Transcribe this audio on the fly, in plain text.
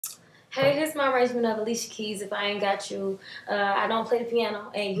Hey, here's my arrangement of Alicia keys. If I ain't got you, I don't play the piano,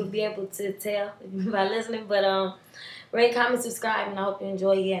 and you'll be able to tell by listening. But rate, comment, subscribe, and I hope you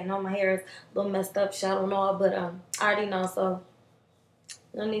enjoy it. I know my hair is a little messed up, shadow and all, but I already know, so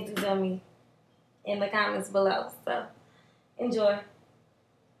no need to tell me in the comments below. So enjoy.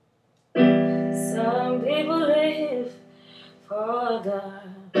 Some people live for the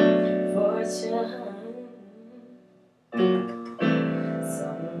fortune.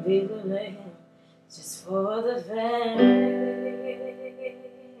 Some people live just for the fame.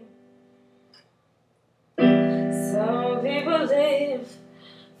 Some people live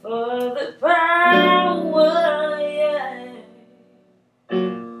for the power, yeah.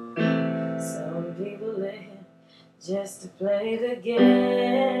 Some people live just to play the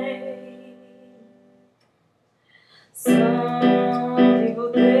game. Some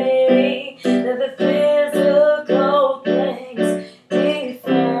people think that the physical things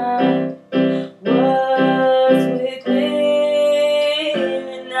define what's within.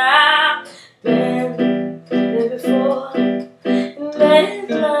 And I've been there before, and made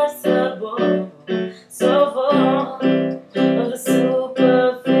life so boring, so full of the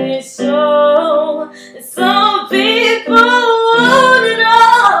superficial. And some people want it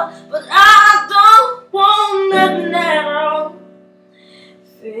all, but I don't want nothing at all.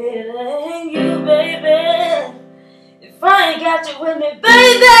 If it ain't you, baby, if I ain't got you with me,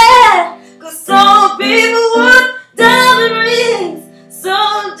 baby, 'cause some people want diamond rings,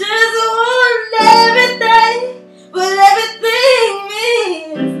 some just want everything, but everything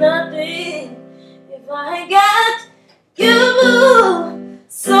means nothing if I ain't got you.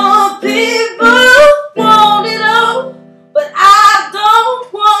 Some people want it all, but I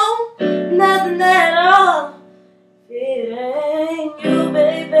don't want nothing at all. If it ain't you,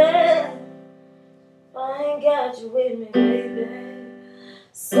 baby, if I ain't got you with me, baby.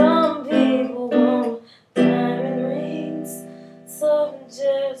 Some people want diamond rings, some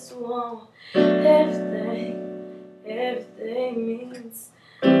just want everything. Everything means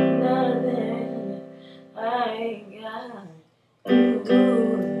nothing. I ain't got you.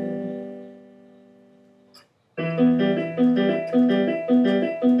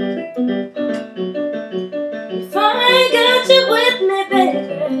 If I ain't got you with me, baby,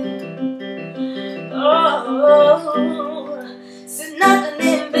 oh, see nothing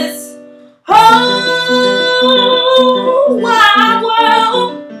in this whole wide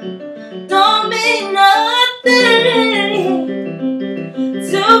world don't mean nothing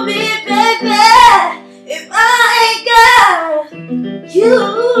to me, baby, if I ain't got you.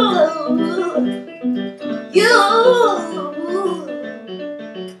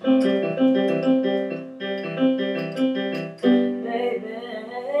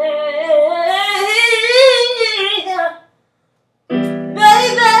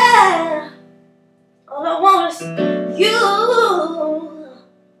 All I want is you.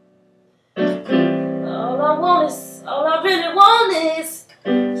 All I really want is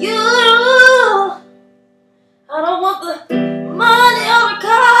you. I don't want the money or the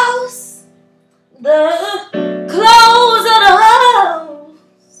cars, the clothes or the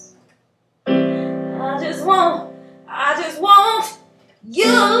house. I just want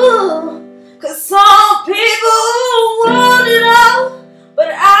you. 'Cause some people want it all, but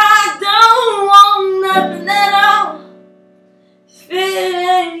I don't want nothing at all. If it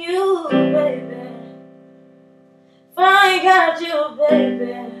ain't you, baby, if I ain't got you,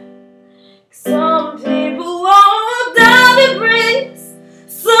 baby. Some people want diamond rings,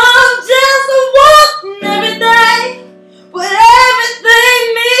 some just want everything, but everything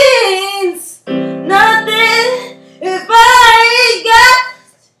means nothing if I ain't got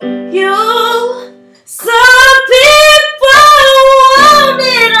you. Some people want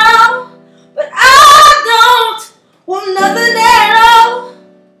it all, but I don't want nothing at all.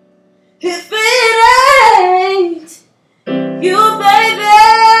 If it ain't you, baby,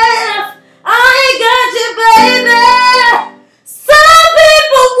 I ain't got you, baby. Some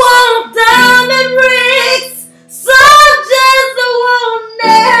people want diamond rings, some just want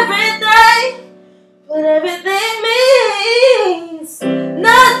everything, but everything means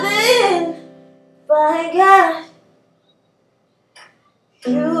nothing if I ain't got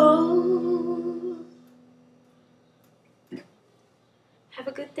you. Have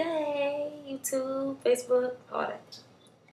a good day, YouTube, Facebook, all that.